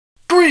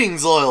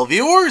Greetings, loyal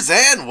viewers,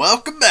 and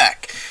welcome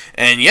back.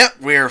 And yep,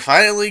 we're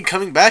finally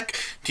coming back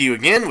to you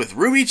again with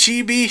RWBY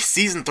Chibi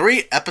Season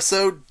 3,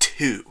 Episode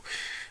 2.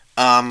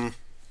 I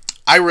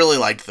really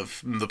liked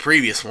the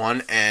previous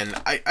one,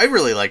 and I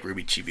really like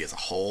RWBY Chibi as a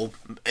whole.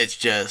 It's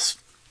just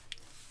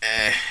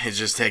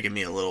taken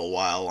me a little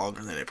while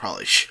longer than it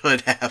probably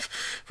should have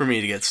for me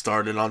to get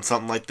started on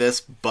something like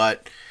this,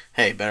 but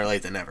hey, better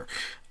late than never.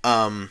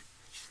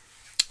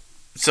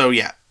 So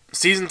yeah.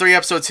 Season 3,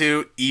 Episode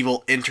 2,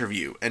 Evil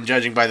Interview. And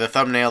judging by the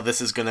thumbnail,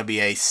 this is going to be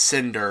a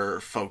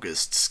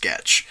Cinder-focused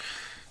sketch.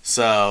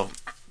 So,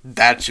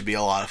 that should be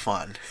a lot of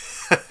fun.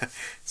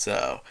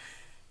 So,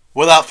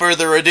 without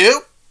further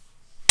ado,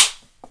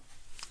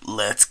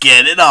 let's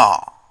get it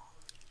on.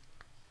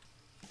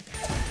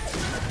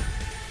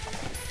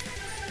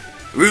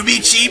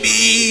 RWBY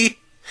Chibi!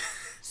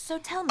 So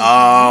tell me,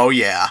 oh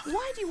yeah.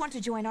 Why do you want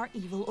to join our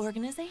evil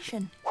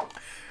organization?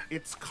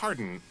 It's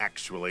Carden,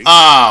 actually.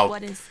 Oh.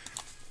 What is...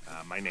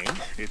 my name.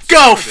 It's Go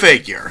Carden,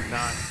 figure.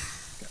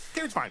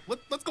 Karen's fine.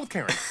 Let's go with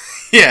Karen.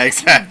 Yeah,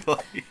 exactly.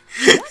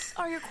 What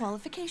are your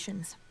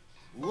qualifications?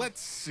 Let's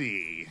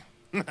see.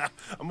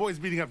 I'm always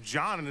beating up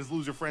John and his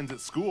loser friends at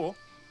school.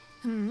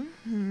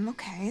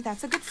 Okay,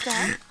 that's a good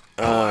start.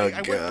 Oh, I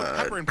went with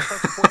Pepper and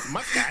Professor Fort's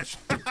mustache.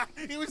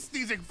 He was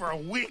sneezing for a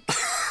week.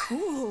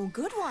 Ooh,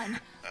 good one.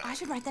 I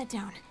should write that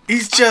down.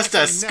 He's just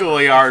a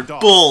schoolyard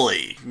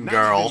bully,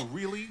 girl.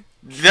 Really?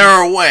 There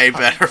are way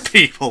better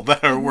people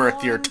that are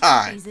worth your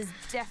time. This is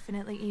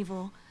definitely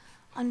evil.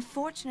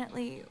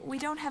 Unfortunately, we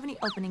don't have any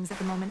openings at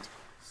the moment.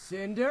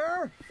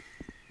 Cinder?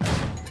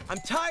 I'm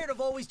tired of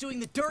always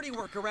doing the dirty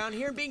work around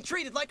here and being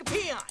treated like a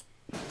peon.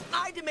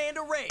 I demand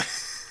a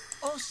raise.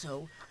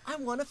 Also, I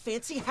want a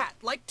fancy hat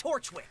like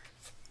Torchwick.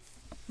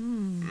 Let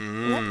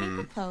me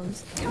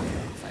propose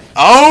counteroffer.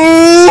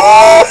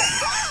 Oh!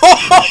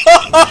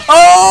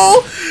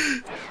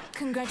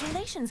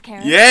 Congratulations,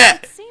 Karen. Yeah.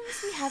 It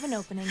seems we have an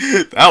opening.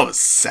 That was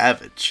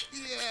savage.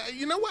 Yeah,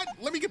 you know what?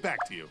 Let me get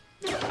back to you.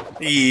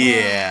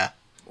 Yeah.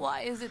 Why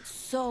is it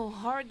so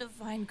hard to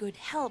find good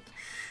help?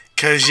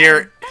 Cause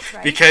you're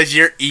right.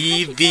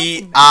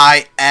 EVIL.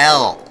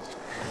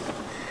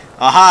 Oh,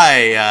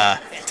 hi,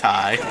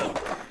 Ty.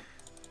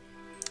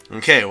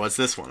 Okay, what's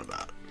this one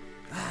about?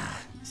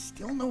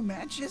 Still no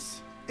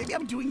matches? Maybe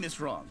I'm doing this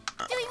wrong.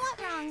 Doing what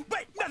wrong?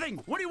 Wait,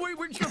 nothing! What are you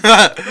doing?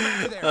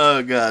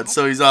 Oh god,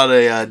 so he's on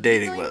a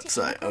dating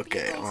website.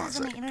 Okay, hold on a On the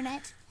second.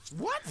 internet.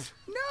 What?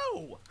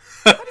 No!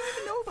 I don't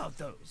even know about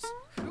those.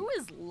 Who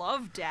is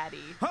Love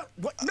Daddy? Huh?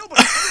 What?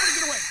 Nobody! Everybody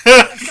get away!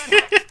 That's not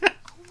happening.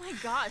 Oh my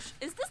gosh,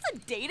 is this a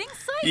dating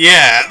site?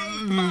 Yeah.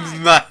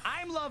 Fine.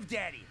 I'm Love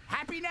Daddy.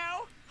 Happy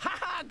now?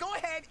 Haha, go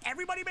ahead.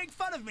 Everybody make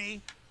fun of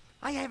me.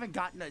 I haven't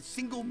gotten a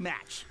single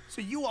match,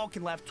 so you all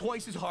can laugh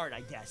twice as hard,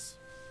 I guess.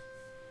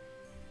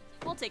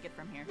 We'll take it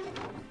from here.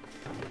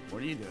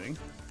 What are you doing?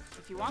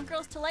 If you want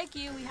girls to like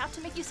you, we have to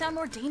make you sound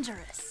more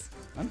dangerous.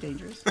 I'm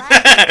dangerous.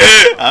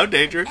 I'm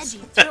dangerous. Edgy,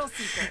 thrill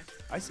seeker.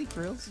 I seek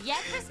thrills. Yeah,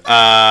 Christmas.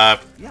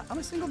 Yeah, I'm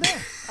a single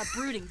dad. A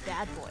brooding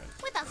bad boy.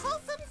 With a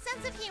wholesome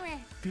sense of humor.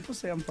 People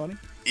say I'm funny.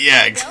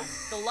 Yeah. So,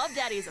 the Love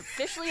Daddy is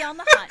officially on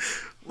the hunt.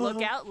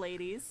 Look out,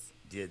 ladies.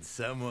 Did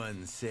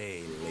someone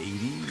say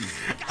ladies?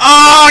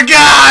 Oh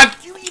god!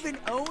 Do you even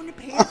own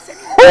pants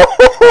anymore?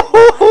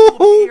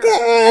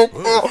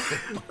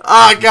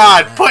 Oh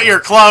god, put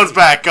your clothes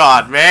back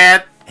on,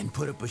 man. And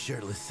put up a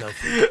shirtless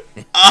selfie.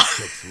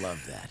 Chicks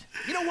love that.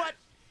 You know what?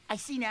 I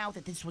see now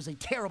that this was a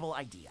terrible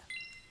idea.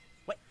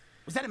 Wait,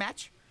 was that a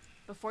match?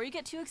 Before you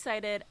get too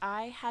excited,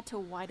 I had to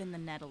widen the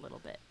net a little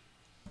bit.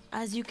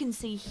 As you can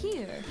see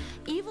here,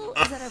 evil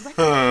is at a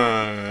record.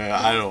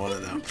 I don't want to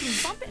know. We can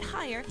bump it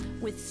higher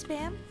with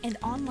spam and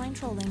online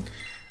trolling.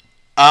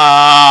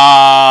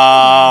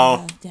 Oh.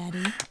 Love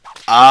Daddy.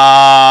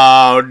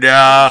 Oh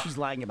no. She's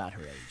lying about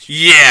her age.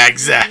 Yeah, You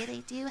exactly.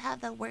 really do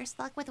have the worst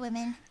luck with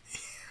women.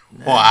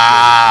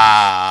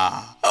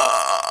 Wow.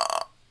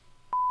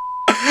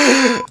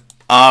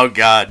 Oh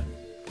god.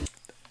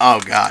 Oh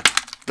god.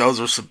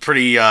 Those were some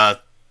pretty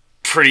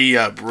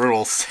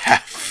brutal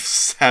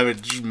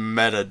savage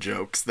meta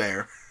jokes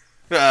there.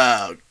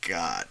 Oh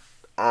god.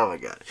 Oh my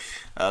god.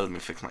 Let me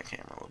fix my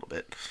camera a little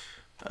bit.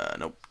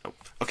 Nope.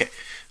 Okay.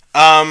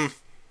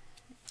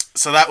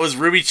 So that was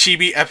RWBY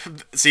Chibi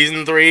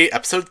Season 3,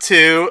 Episode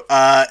 2,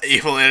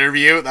 Evil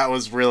Interview. That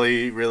was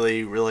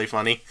really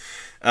funny.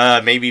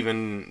 Maybe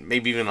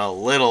even a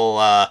little,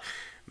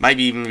 might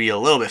even be a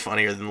little bit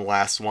funnier than the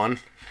last one.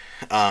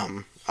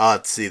 I'll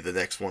have to see the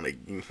next one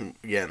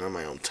again on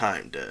my own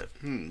time to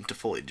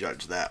fully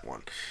judge that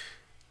one.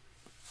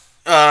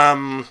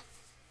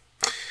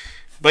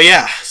 But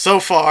yeah, so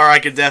far I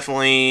could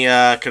definitely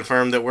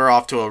confirm that we're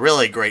off to a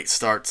really great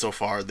start so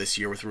far this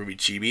year with RWBY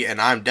Chibi,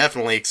 and I'm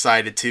definitely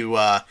excited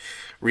to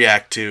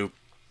react to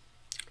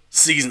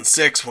Season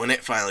 6 when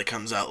it finally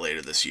comes out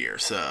later this year.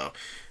 So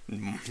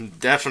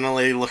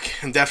definitely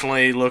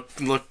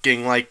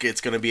looking like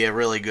it's going to be a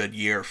really good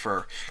year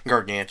for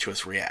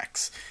Gargantuas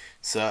Reacts.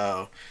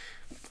 So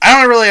I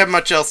don't really have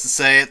much else to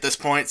say at this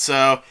point,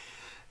 so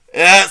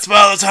That's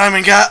about the time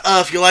we got.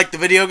 If you like the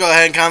video, go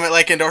ahead and comment,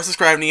 like, and or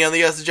subscribe. And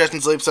any other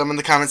suggestions, leave some in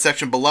the comment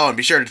section below. And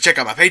be sure to check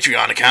out my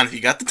Patreon account if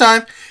you got the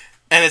time.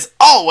 And as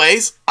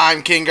always,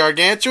 I'm King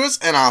Gargantuas,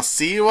 and I'll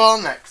see you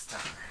all next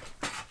time.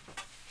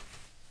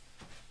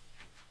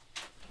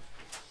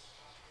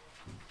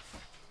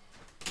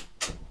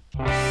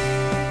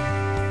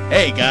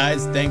 Hey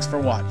guys, thanks for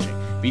watching.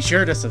 Be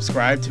sure to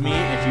subscribe to me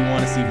if you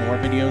want to see more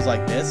videos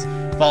like this.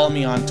 Follow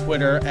me on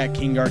Twitter at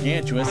King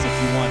Gargantuas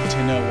if you want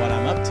to know what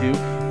I'm up to.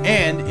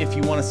 And if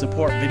you want to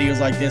support videos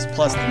like this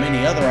plus the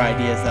many other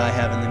ideas that I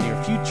have in the near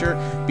future,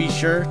 be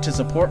sure to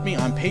support me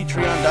on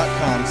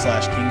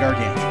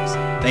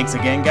patreon.com/KingGargantuas. Thanks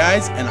again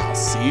guys, and I'll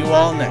see you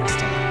all next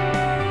time.